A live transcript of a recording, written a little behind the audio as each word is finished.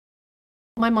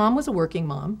my mom was a working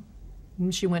mom.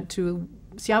 She went to,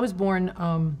 see, I was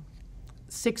born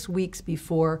 6 weeks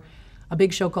before a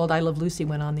big show called I Love Lucy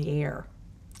went on the air.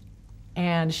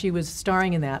 And she was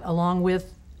starring in that, along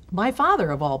with my father,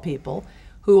 of all people,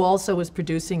 who also was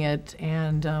producing it.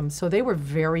 And so they were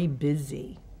very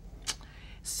busy.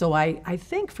 So I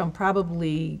think from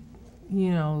probably,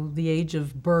 you know, the age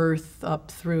of birth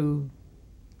up through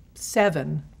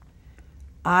 7,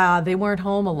 they weren't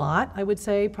home a lot, I would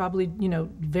say, probably, you know,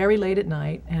 very late at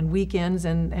night and weekends,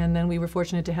 and then we were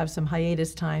fortunate to have some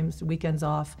hiatus times, weekends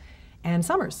off, and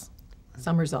summers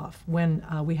off, when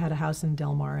we had a house in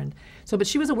Del Mar. And so, but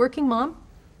she was a working mom,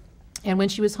 and when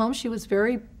she was home, she was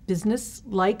very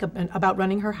business-like about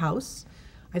running her house.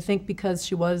 I think because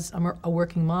she was a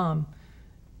working mom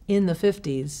in the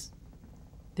 50s,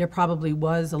 there probably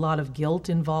was a lot of guilt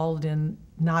involved in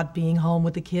not being home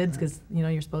with the kids, because, you know,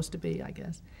 you're supposed to be, I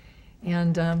guess.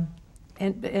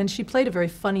 And she played a very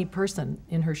funny person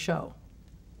in her show,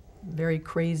 very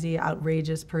crazy,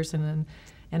 outrageous person,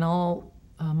 and all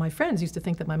my friends used to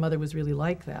think that my mother was really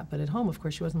like that, but at home, of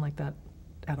course, she wasn't like that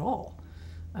at all.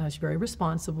 She's very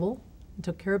responsible,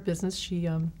 took care of business. She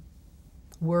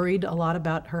worried a lot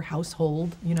about her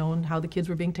household, you know, and how the kids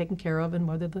were being taken care of, and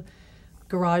whether the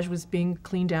garage was being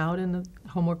cleaned out and the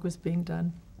homework was being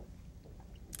done.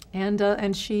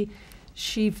 And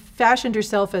she fashioned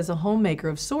herself as a homemaker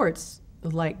of sorts,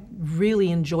 like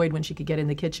really enjoyed when she could get in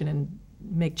the kitchen and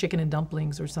make chicken and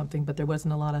dumplings or something, but there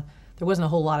wasn't a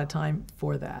whole lot of time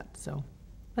for that. So,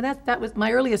 but that was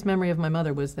my earliest memory of my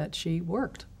mother, was that she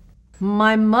worked.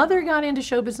 My mother got into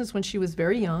show business when she was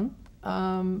very young.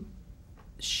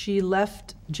 She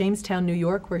left Jamestown, New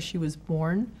York, where she was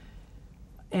born,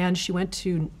 and she went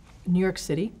to New York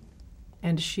City,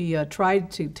 and she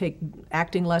tried to take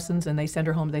acting lessons, and they sent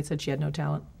her home. They said she had no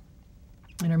talent,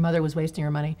 and her mother was wasting her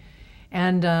money.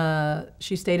 And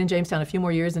she stayed in Jamestown a few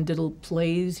more years and did little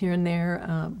plays here and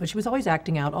there, but she was always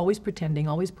acting out, always pretending,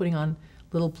 always putting on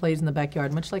little plays in the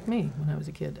backyard, much like me when I was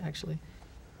a kid, actually.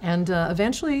 And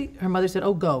eventually, her mother said,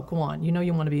 "Oh, go on. You know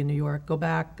you want to be in New York. Go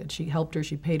back." And she helped her.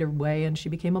 She paid her way, and she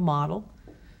became a model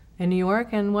in New York.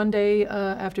 And one day,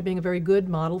 after being a very good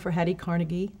model for Hattie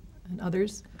Carnegie and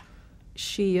others,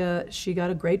 she got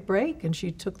a great break, and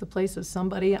she took the place of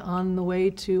somebody on the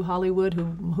way to Hollywood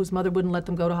whose mother wouldn't let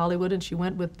them go to Hollywood, and she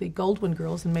went with the Goldwyn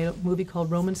girls and made a movie called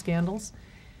Roman Scandals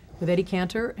with Eddie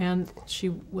Cantor, and she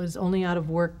was only out of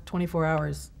work 24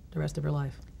 hours the rest of her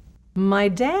life. My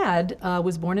dad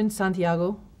was born in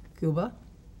Santiago, Cuba,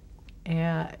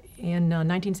 in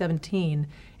 1917,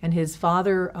 and his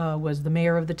father was the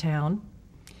mayor of the town,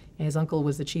 and his uncle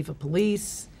was the chief of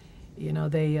police. You know,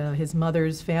 his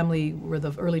mother's family were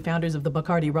the early founders of the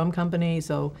Bacardi Rum Company,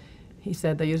 so he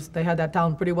said they had that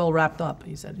town pretty well wrapped up,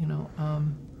 he said, you know.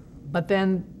 But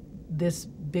then this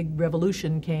big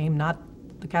revolution came, not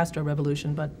the Castro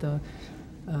Revolution, but the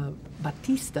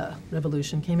Batista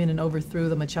Revolution came in and overthrew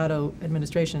the Machado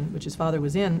administration, which his father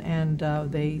was in, and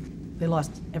they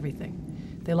lost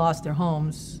everything. They lost their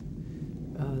homes,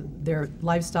 their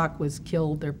livestock was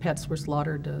killed, their pets were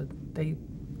slaughtered, they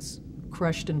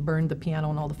crushed and burned the piano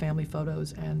and all the family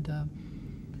photos, and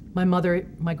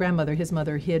my grandmother, his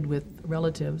mother, hid with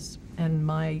relatives, and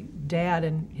my dad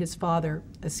and his father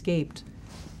escaped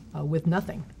with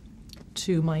nothing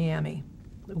to Miami,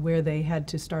 where they had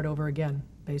to start over again,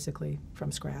 basically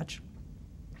from scratch.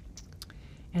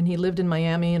 And he lived in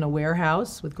Miami in a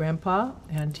warehouse with Grandpa,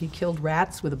 and he killed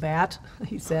rats with a bat,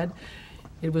 he said.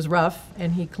 It was rough,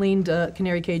 and he cleaned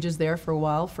canary cages there for a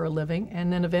while for a living,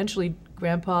 and then eventually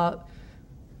Grandpa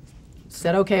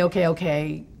said,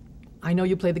 okay, I know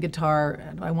you play the guitar,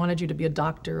 and I wanted you to be a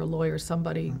doctor, a lawyer,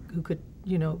 somebody who could,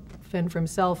 you know, fend for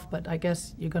himself, but I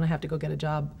guess you're gonna have to go get a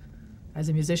job as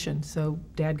a musician. So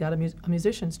Dad got a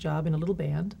musician's job in a little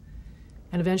band,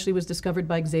 and eventually was discovered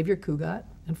by Xavier Cugat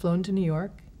and flown to New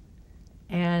York.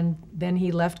 And then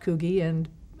he left Coogie and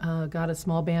got a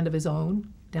small band of his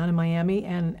own down in Miami,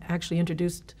 and actually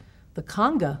introduced the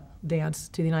conga dance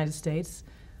to the United States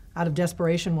out of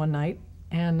desperation one night.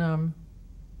 And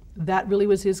that really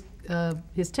was his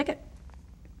ticket.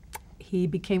 He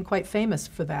became quite famous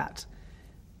for that,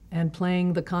 and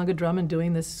playing the conga drum and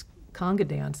doing this conga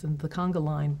dance and the conga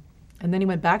line. And then he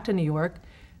went back to New York.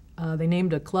 They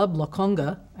named a club La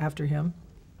Conga after him.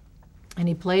 And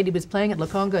he was playing at La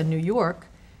Conga in New York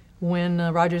when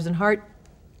Rodgers and Hart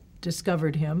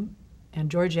discovered him, and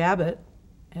George Abbott,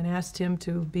 and asked him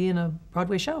to be in a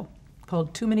Broadway show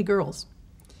called Too Many Girls,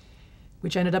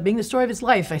 which ended up being the story of his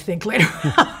life, I think, later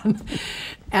on.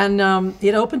 And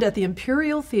it opened at the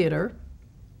Imperial Theater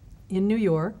in New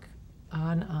York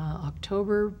on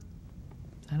October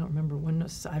I don't remember when,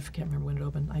 I can't remember when it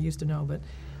opened. I used to know, but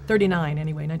 39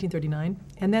 anyway, 1939.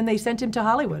 And then they sent him to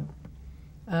Hollywood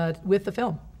with the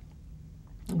film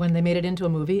when they made it into a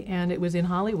movie, and it was in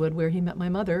Hollywood where he met my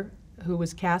mother, who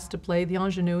was cast to play the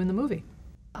ingenue in the movie.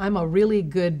 I'm a really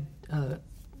good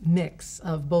mix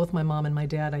of both my mom and my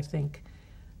dad, I think.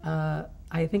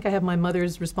 I think I have my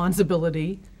mother's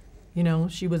responsibility. You know,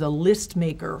 she was a list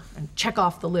maker, and check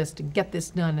off the list and get this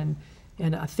done, and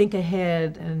think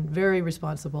ahead, and very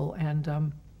responsible.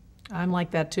 And I'm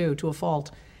like that too, to a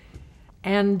fault.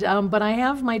 And but I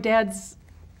have my dad's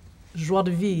joie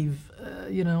de vivre,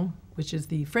 you know, which is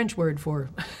the French word for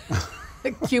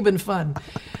Cuban fun.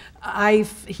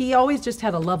 He always just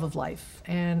had a love of life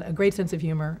and a great sense of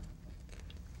humor,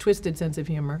 twisted sense of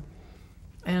humor,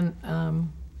 and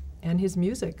his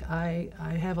music. I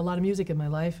have a lot of music in my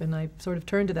life, and I sort of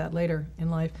turned to that later in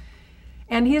life.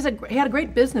 And he had a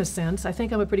great business sense. I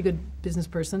think I'm a pretty good business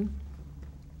person,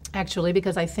 actually,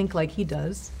 because I think like he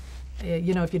does.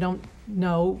 You know, if you don't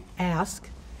know, ask,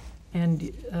 and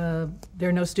there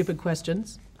are no stupid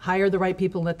questions. Hire the right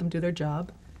people and let them do their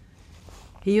job.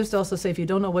 He used to also say, if you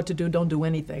don't know what to do, don't do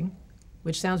anything,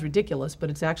 which sounds ridiculous,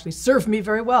 but it's actually served me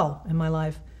very well in my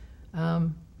life.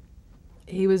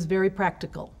 He was very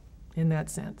practical in that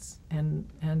sense, and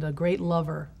a great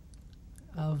lover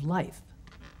of life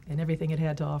and everything it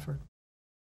had to offer.